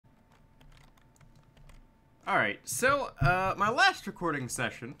Alright, so, my last recording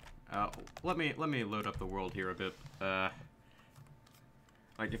session, let me load up the world here a bit.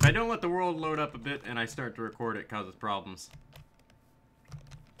 Like, if I don't let the world load up a bit and I start to record, it causes problems.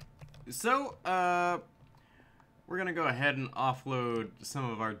 So, we're gonna go ahead and offload some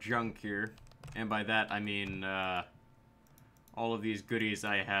of our junk here. And by that, I mean, all of these goodies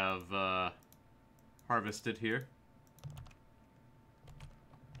I have, harvested here.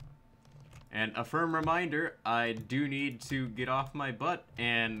 And a firm reminder, I do need to get off my butt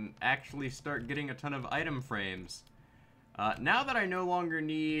and actually start getting a ton of item frames. Now that I no longer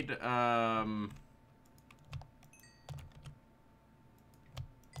need,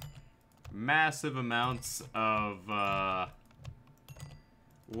 massive amounts of,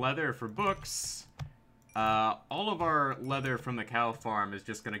 leather for books, all of our leather from the cow farm is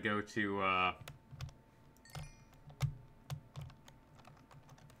just gonna go to,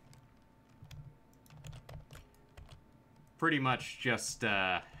 pretty much just,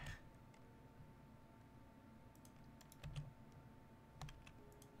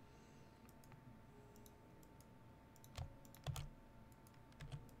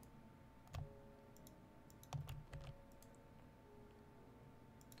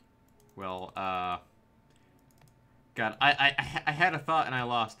 well, God, I had a thought and I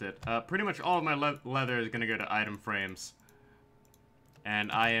lost it. Pretty much all of my leather is gonna go to item frames.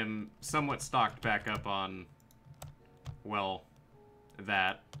 And I am somewhat stocked back up on, well,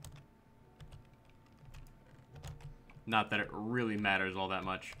 that. Not that it really matters all that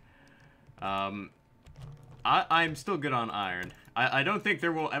much. I'm still good on iron. I don't think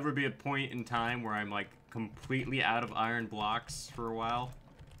there will ever be a point in time where I'm, like, completely out of iron blocks for a while.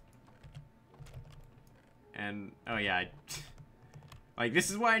 And, oh yeah, like,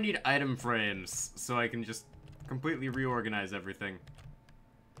 this is why I need item frames, so I can just completely reorganize everything.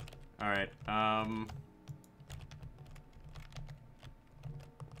 Alright,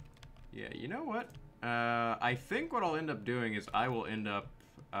 yeah, you know what? I think what I'll end up doing is I will end up,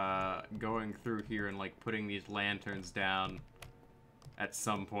 going through here and, like, putting these lanterns down at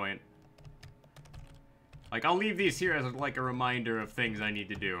some point. Like, I'll leave these here as, like, a reminder of things I need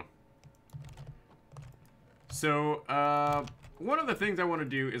to do. So, one of the things I want to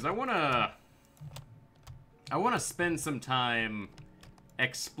do is I want to spend some time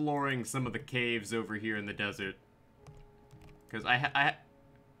exploring some of the caves over here in the desert. Because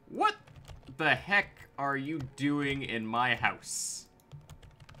what the heck are you doing in my house?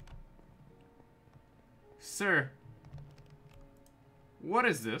 Sir. What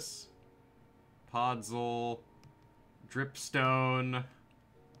is this? Podzol. Dripstone.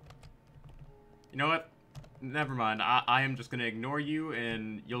 You know what? Never mind. I am just gonna ignore you,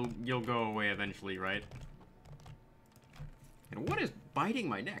 and you'll go away eventually, right? And what is biting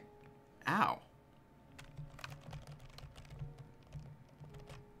my neck? Ow.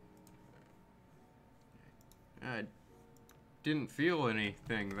 I didn't feel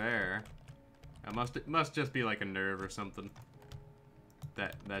anything there. It must just be like a nerve or something.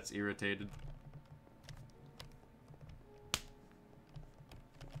 That's irritated.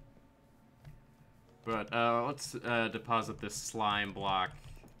 But, let's, deposit this slime block,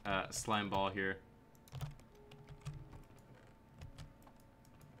 slime ball here.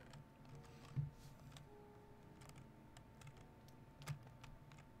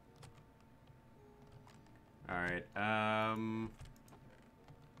 Alright,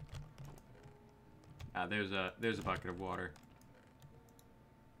 there's a bucket of water.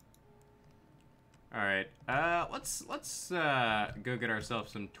 Alright, let's, go get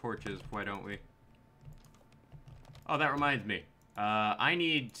ourselves some torches, why don't we? Oh, that reminds me. I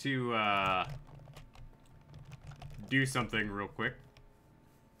need to, do something real quick.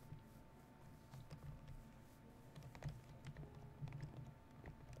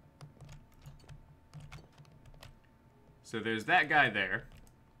 So there's that guy there.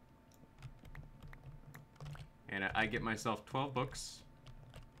 And I get myself 12 books.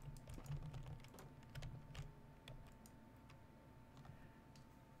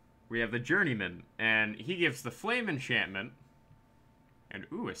 We have the Journeyman, and he gives the Flame Enchantment. And,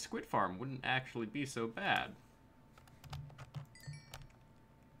 ooh, a squid farm wouldn't actually be so bad.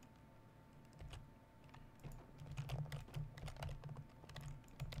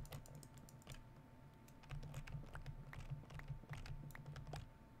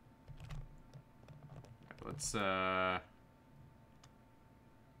 Let's, and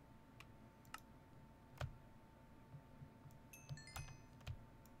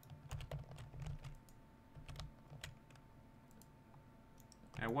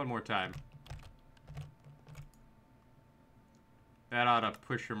one more time. That ought to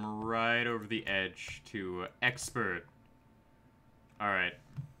push him right over the edge to expert. Alright.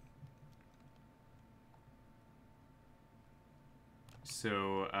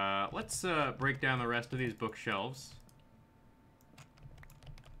 So, let's break down the rest of these bookshelves.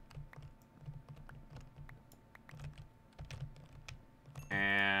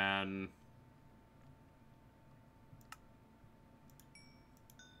 And...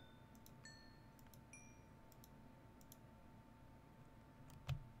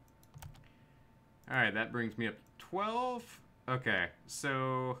 Alright, that brings me up to 12. Okay,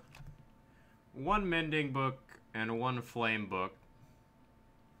 so... 1 mending book and 1 flame book.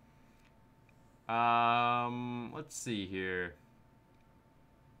 Let's see here.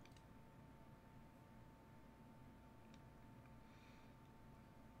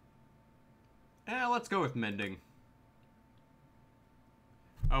 Let's go with mending.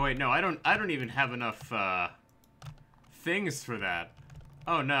 Oh wait, no, I don't even have enough, things for that.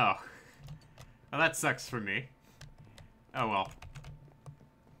 Oh no. Oh, that sucks for me. Oh well.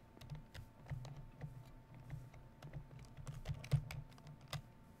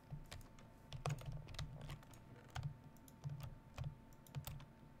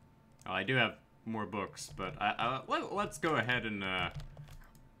 Oh, I do have more books, but let's go ahead and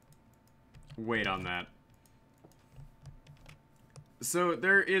wait on that. So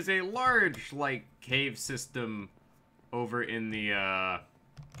there is a large, like, cave system over in the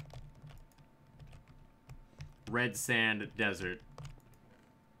Red Sand Desert.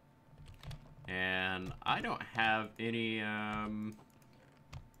 And I don't have any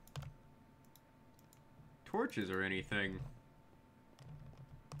torches or anything.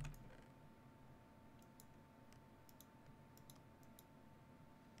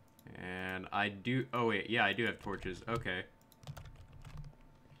 And I do... Oh, wait. Yeah, I do have torches. Okay.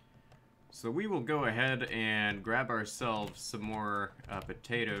 So we will go ahead and grab ourselves some more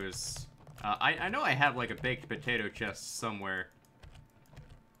potatoes. I know I have, like, a baked potato chest somewhere.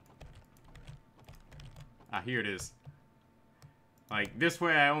 Ah, here it is. Like, this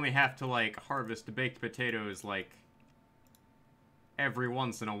way I only have to, like, harvest baked potatoes, like, every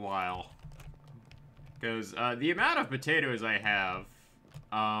once in a while. Because the amount of potatoes I have...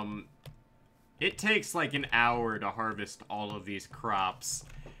 it takes like an hour to harvest all of these crops,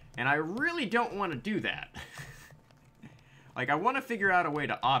 and I really don't want to do that. Like, I want to figure out a way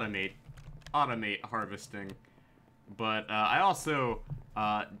to automate harvesting, but I also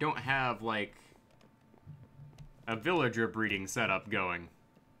don't have like a villager breeding setup going.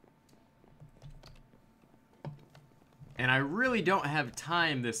 And I really don't have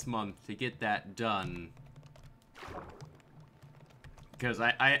time this month to get that done. Because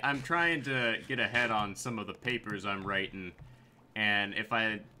I'm trying to get ahead on some of the papers I'm writing. And if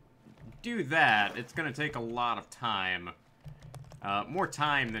I do that, it's going to take a lot of time. More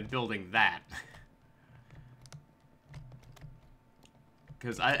time than building that.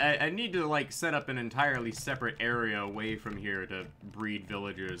 Because I need to, like, set up an entirely separate area away from here to breed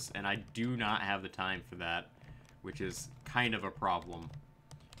villagers. And I do not have the time for that. Which is kind of a problem.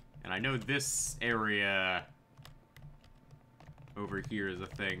 And I know this area... over here is a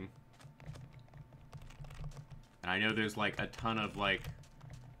thing. And I know there's, like, a ton of, like,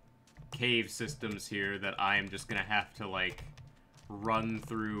 cave systems here that I am just gonna have to, like, run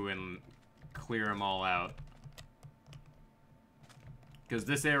through and clear them all out. Because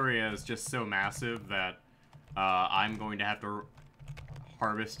this area is just so massive that I'm going to have to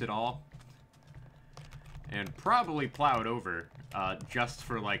harvest it all. And probably plow it over, just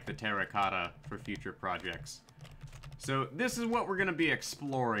for, like, the terracotta for future projects. So, this is what we're going to be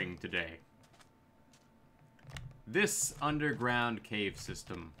exploring today. This underground cave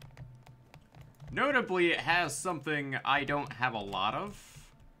system. Notably, it has something I don't have a lot of,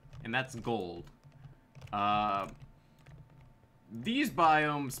 and that's gold. These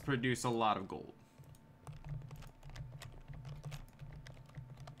biomes produce a lot of gold.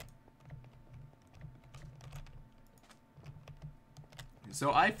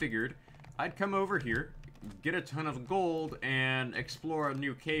 So I figured I'd come over here, get a ton of gold, and explore a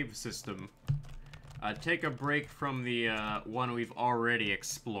new cave system. Take a break from the one we've already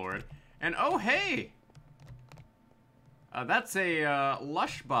explored. And oh hey! That's a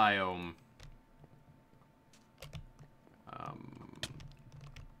lush biome.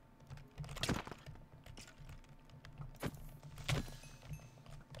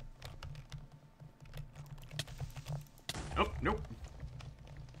 Oh, nope.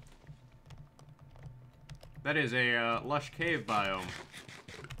 That is a lush cave biome.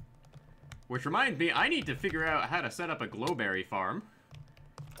 Which reminds me, I need to figure out how to set up a glowberry farm.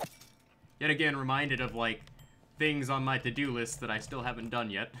 Yet again, reminded of, like, things on my to-do list that I still haven't done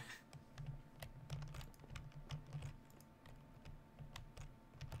yet.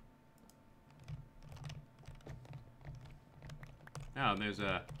 Oh, and there's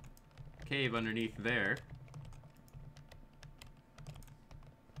a cave underneath there.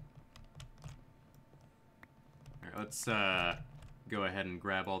 Alright, let's go ahead and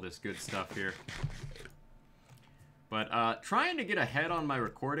grab all this good stuff here. But trying to get ahead on my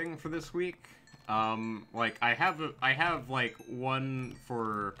recording for this week. Like I have like one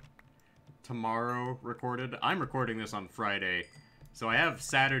for tomorrow recorded. I'm recording this on Friday, so I have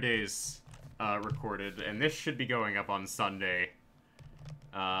Saturday's recorded, and this should be going up on Sunday.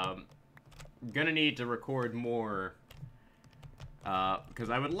 Gonna need to record more, because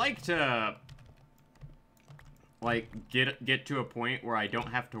I would like to, like, get to a point where I don't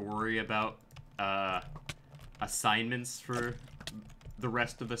have to worry about, assignments for the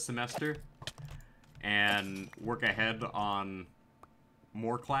rest of the semester, and work ahead on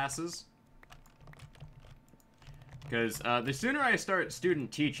more classes. Because, the sooner I start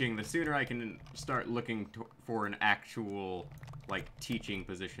student teaching, the sooner I can start looking for an actual, like, teaching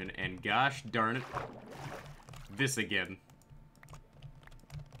position, and gosh darn it, this again.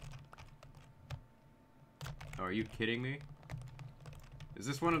 Oh, are you kidding me? Is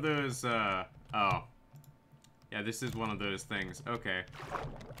this one of those, oh. Yeah, this is one of those things. Okay.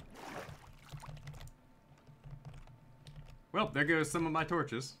 Well, there goes some of my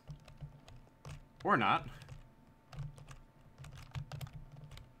torches. Or not.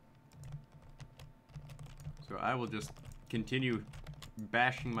 So I will just continue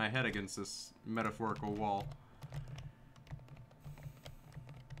bashing my head against this metaphorical wall.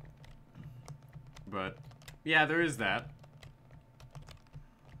 But, yeah, there is that.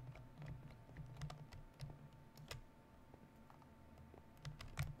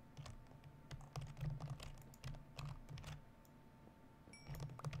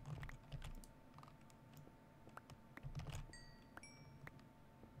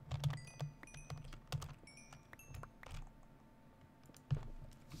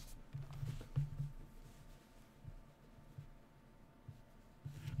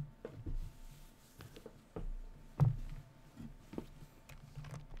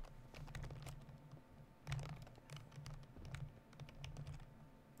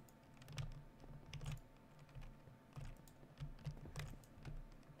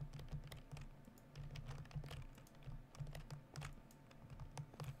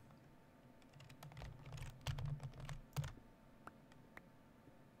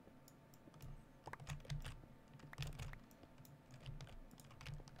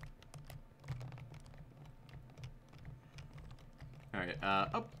 Alright,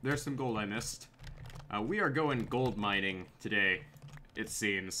 oh, there's some gold I missed. We are going gold mining today, it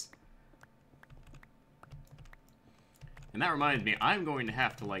seems. And that reminds me, I'm going to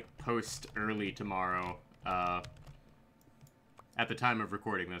have to, like, post early tomorrow, at the time of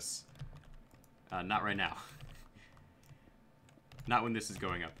recording this. Not right now. Not when this is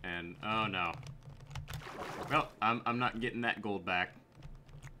going up, and, oh no. Well, I'm not getting that gold back.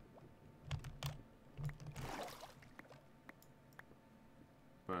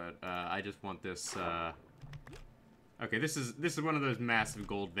 But, I just want this, okay, this is one of those massive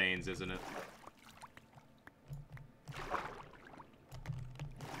gold veins, isn't it?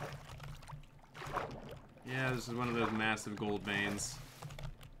 Yeah, this is one of those massive gold veins.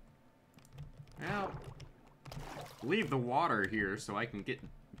 Well, leave the water here so I can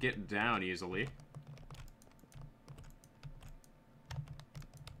get down easily.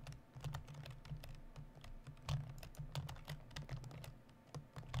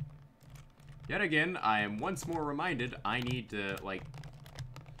 Yet again, I am once more reminded I need to, like,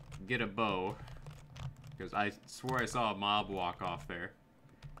 get a bow. Because I swore I saw a mob walk off there.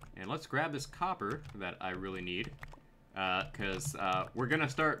 And let's grab this copper that I really need. Because we're going to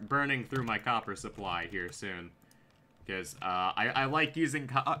start burning through my copper supply here soon. Because I like using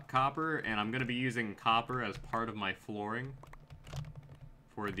copper, and I'm going to be using copper as part of my flooring.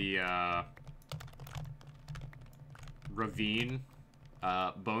 For the ravine.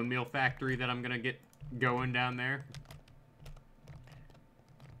 Bone meal factory that I'm gonna get going down there.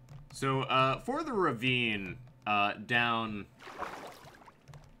 So, for the ravine, down,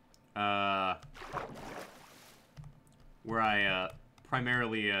 where I,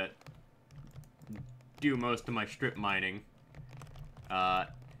 primarily, do most of my strip mining,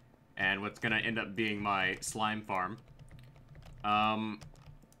 and what's gonna end up being my slime farm,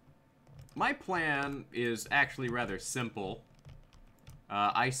 my plan is actually rather simple.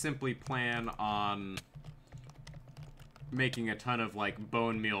 I simply plan on making a ton of, like,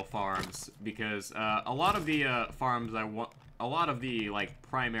 bone meal farms, because, a lot of the, farms I want... A lot of the, like,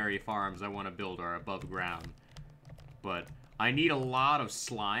 primary farms I want to build are above ground. But I need a lot of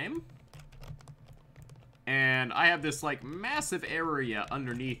slime. And I have this, like, massive area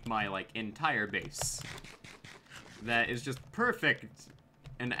underneath my, like, entire base. That is just perfect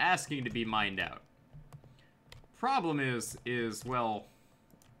and asking to be mined out. Problem is, well,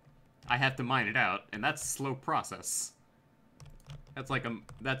 I have to mine it out, and that's a slow process. That's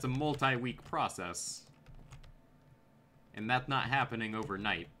a multi-week process. And that's not happening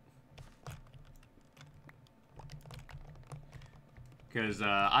overnight. Because,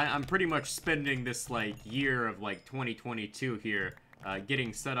 I'm pretty much spending this, like, year of, like, 2022 here,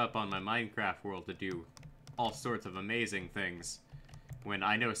 getting set up on my Minecraft world to do all sorts of amazing things. When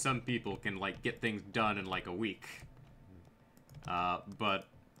I know some people can, like, get things done in, like, a week. But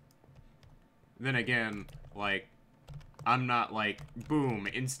then again, like, I'm not, like, boom,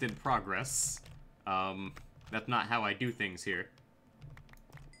 instant progress. That's not how I do things here.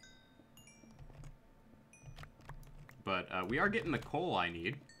 But, we are getting the coal I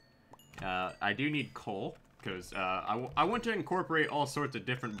need. I do need coal, because, I want to incorporate all sorts of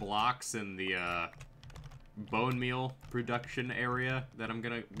different blocks in the, bone meal production area that I'm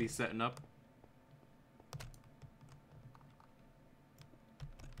gonna be setting up.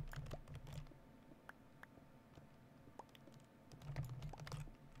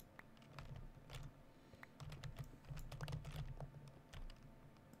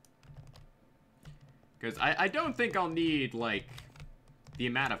 Because I don't think I'll need, like, the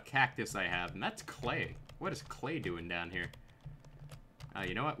amount of cactus I have. And that's clay. What is clay doing down here?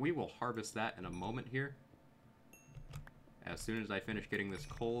 You know what? We will harvest that in a moment here. As soon as I finish getting this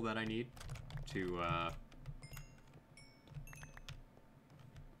coal that I need to,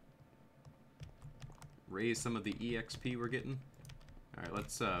 raise some of the EXP we're getting. Alright,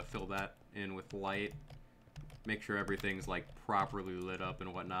 let's, fill that in with light. Make sure everything's, like, properly lit up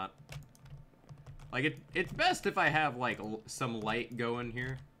and whatnot. Like, it's best if I have, like, some light going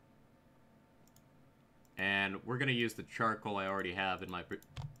here. And we're gonna use the charcoal I already have in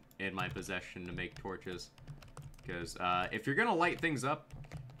my possession to make torches. Because, if you're gonna light things up,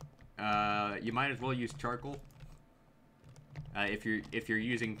 you might as well use charcoal. If you're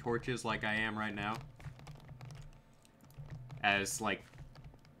using torches like I am right now. As, like,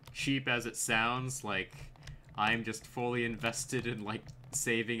 cheap as it sounds, like, I'm just fully invested in, like,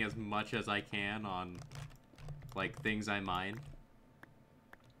 saving as much as I can on, like, things I mine.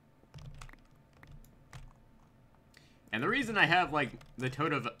 And the reason I have, like, the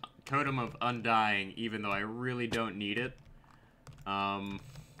Totem of Undying, even though I really don't need it,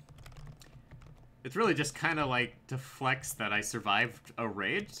 it's really just kind of, like, to flex that I survived a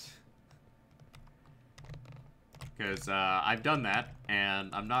raid. Because, I've done that,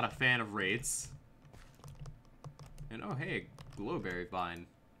 and I'm not a fan of raids. And, oh, hey, glowberry vine.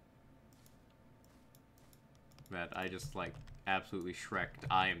 That I just, like, absolutely shreked.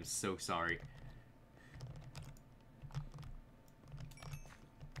 I am so sorry.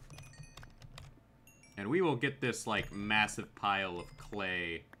 And we will get this, like, massive pile of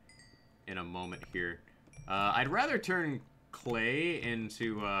clay in a moment here. I'd rather turn clay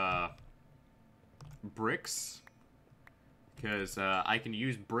into, bricks. Because, I can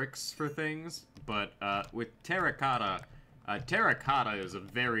use bricks for things, but, with terracotta, terracotta is a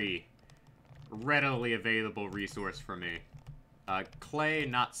very readily available resource for me. Clay,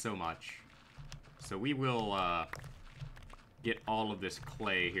 not so much. So we will, get all of this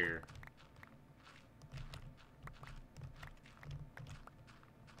clay here.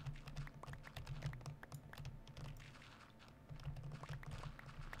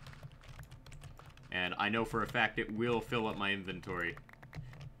 And I know for a fact it will fill up my inventory.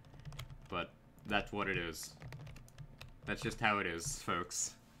 But that's what it is. That's just how it is,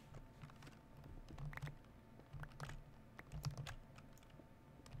 folks.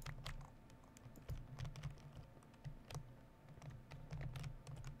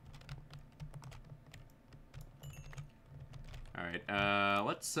 Alright,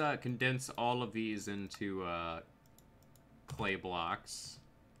 let's condense all of these into clay blocks.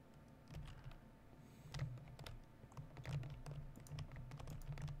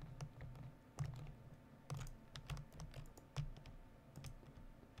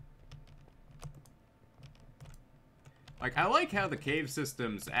 Like, I like how the cave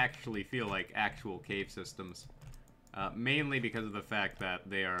systems actually feel like actual cave systems. Mainly because of the fact that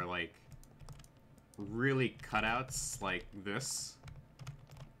they are, like, really cutouts like this.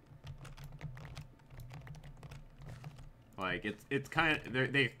 Like, it's kind of,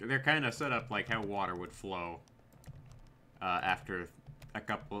 they're kind of set up like how water would flow. after a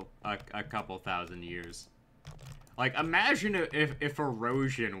couple thousand years. Like, imagine if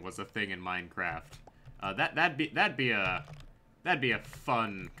erosion was a thing in Minecraft. That'd be a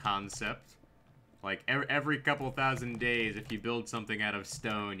fun concept. Like, every couple thousand days, if you build something out of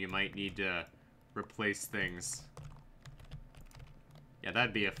stone, you might need to replace things. Yeah,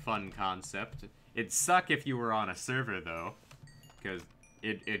 that'd be a fun concept. It'd suck if you were on a server, though, because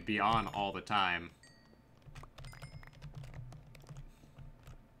it'd be on all the time.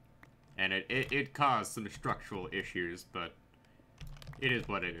 And it caused some structural issues, but it is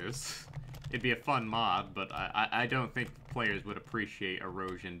what it is. It'd be a fun mod, but I don't think players would appreciate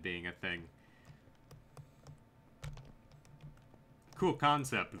erosion being a thing. Cool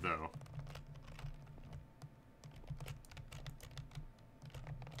concept, though.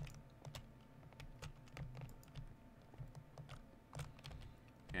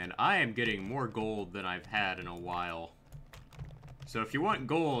 And I am getting more gold than I've had in a while. So if you want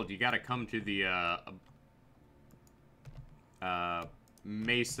gold, you gotta come to the,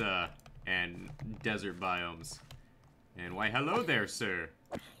 mesa and desert biomes. And why, hello there, sir.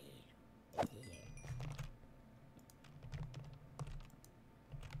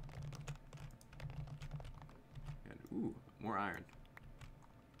 And, ooh, more iron.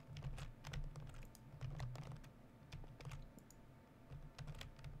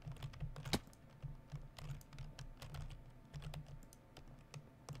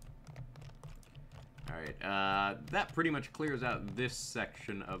 Alright, that pretty much clears out this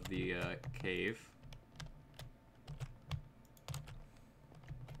section of the, cave.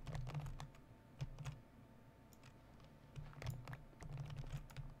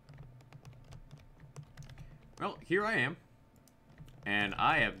 Well, here I am. And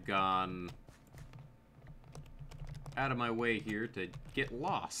I have gone out of my way here to get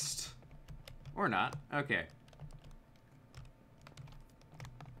lost. Or not. Okay.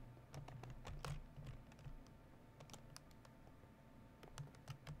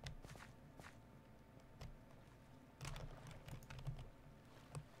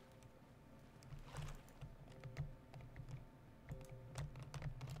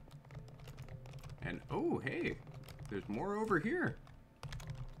 And, oh, hey, there's more over here.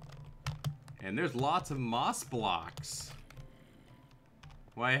 And there's lots of moss blocks.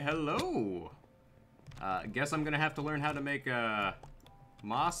 Why, hello. Guess I'm gonna have to learn how to make a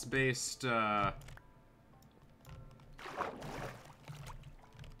moss-based,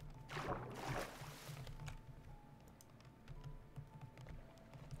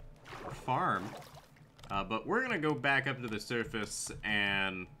 farm. But we're gonna go back up to the surface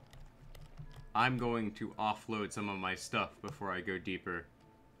and I'm going to offload some of my stuff before I go deeper.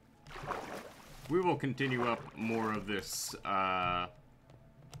 We will continue up more of this, the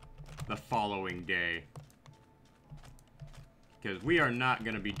following day. Because we are not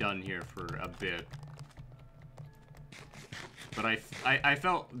going to be done here for a bit. But I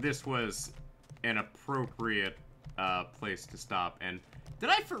felt this was an appropriate, place to stop. And did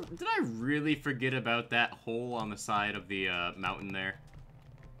I really forget about that hole on the side of the, mountain there?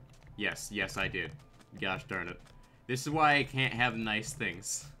 Yes, I did. Gosh darn it. This is why I can't have nice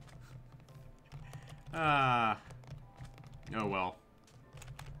things. Oh well.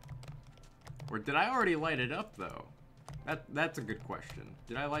 Or did I already light it up, though? That's a good question.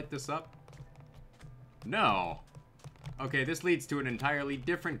 Did I light this up? No. Okay, this leads to an entirely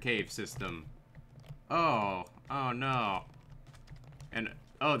different cave system. Oh no. And,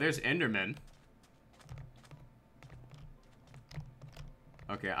 oh, there's Endermen.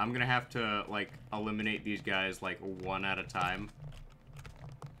 Okay, I'm gonna have to, like, eliminate these guys, like, one at a time.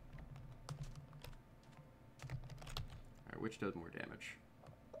 Alright, which does more damage?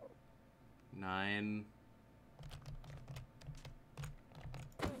 9.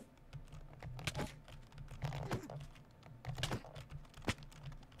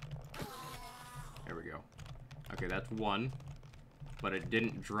 There we go. Okay, that's 1. But it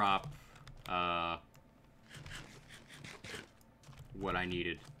didn't drop, what I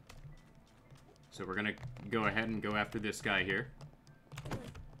needed. So we're gonna go ahead and go after this guy here.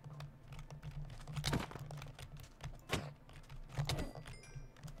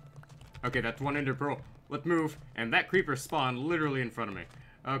 Okay, that's 1 ender pearl. Let's move. And that creeper spawned literally in front of me.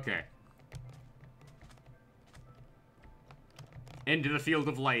 Okay. Into the field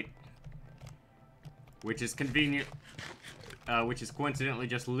of light. Which is convenient. Which is coincidentally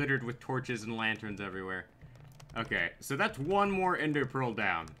just littered with torches and lanterns everywhere. Okay, so that's 1 more ender pearl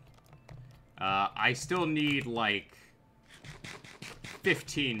down. I still need, like,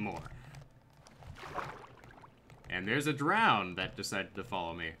 15 more. And there's a drown that decided to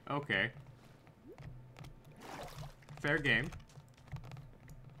follow me. Okay. Fair game.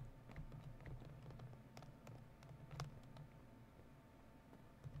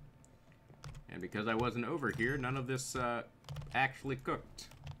 And because I wasn't over here, none of this actually cooked.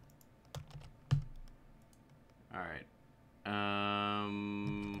 Alright.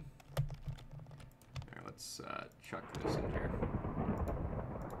 Alright, let's chuck this in here.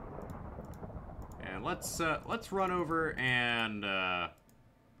 And let's run over and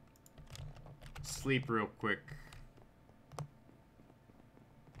sleep real quick.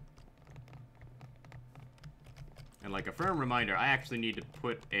 And like a firm reminder, I actually need to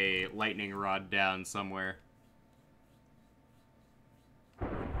put a lightning rod down somewhere.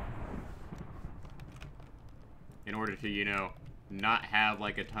 In order to, you know, not have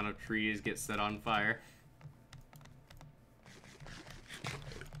like a ton of trees get set on fire.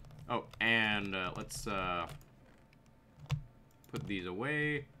 Oh, and let's put these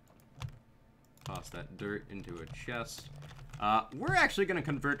away. Toss that dirt into a chest. We're actually going to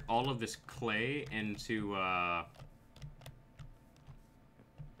convert all of this clay into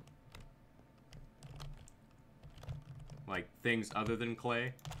like things other than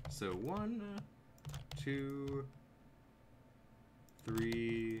clay. So 1, 2,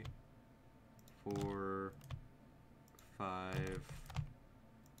 3, 4, 5,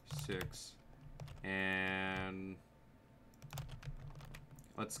 6, and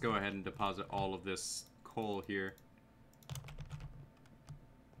let's go ahead and deposit all of this coal here.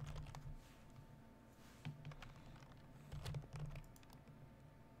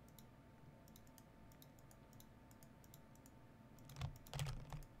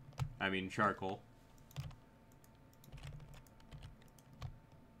 I mean charcoal.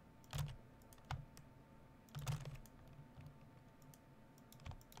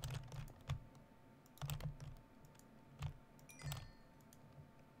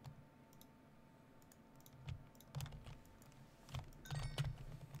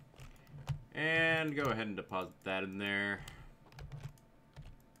 And go ahead and deposit that in there.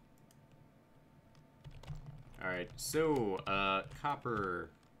 Alright, so, copper.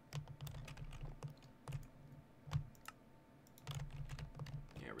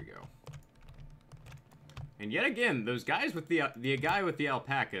 There we go. And yet again, those guys with the guy with the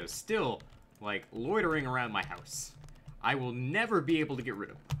alpaca is still, like, loitering around my house. I will never be able to get rid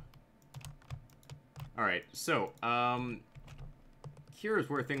of them. Alright, so, here's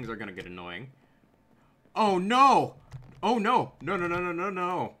where things are gonna get annoying. Oh no! Oh no! No, no, no, no, no,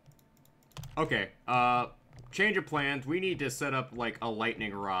 no! Okay, change of plans. We need to set up, like, a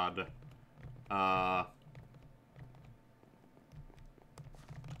lightning rod.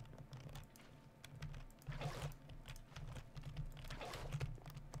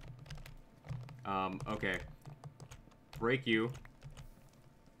 Okay. Break you.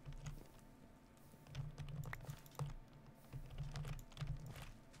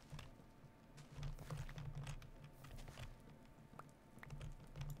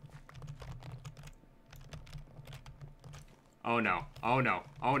 Oh no. Oh no.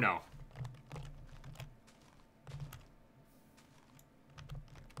 Oh no.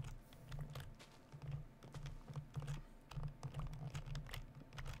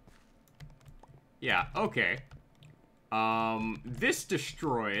 Yeah, okay. This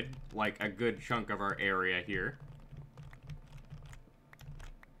destroyed, like, a good chunk of our area here.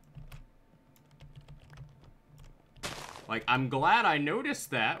 Like, I'm glad I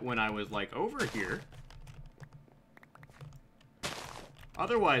noticed that when I was, like, over here.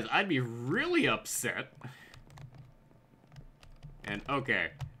 Otherwise, I'd be really upset. And,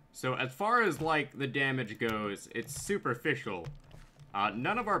 okay. So, as far as, like, the damage goes, it's superficial.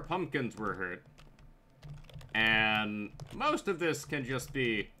 None of our pumpkins were hurt. And most of this can just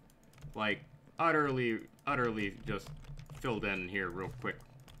be, like, utterly just filled in here real quick.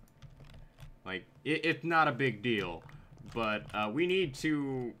 Like, it's not a big deal. But, we need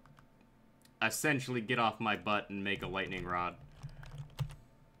to essentially get off my butt and make a lightning rod.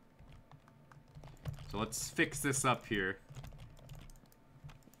 So let's fix this up here.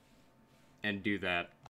 And do that.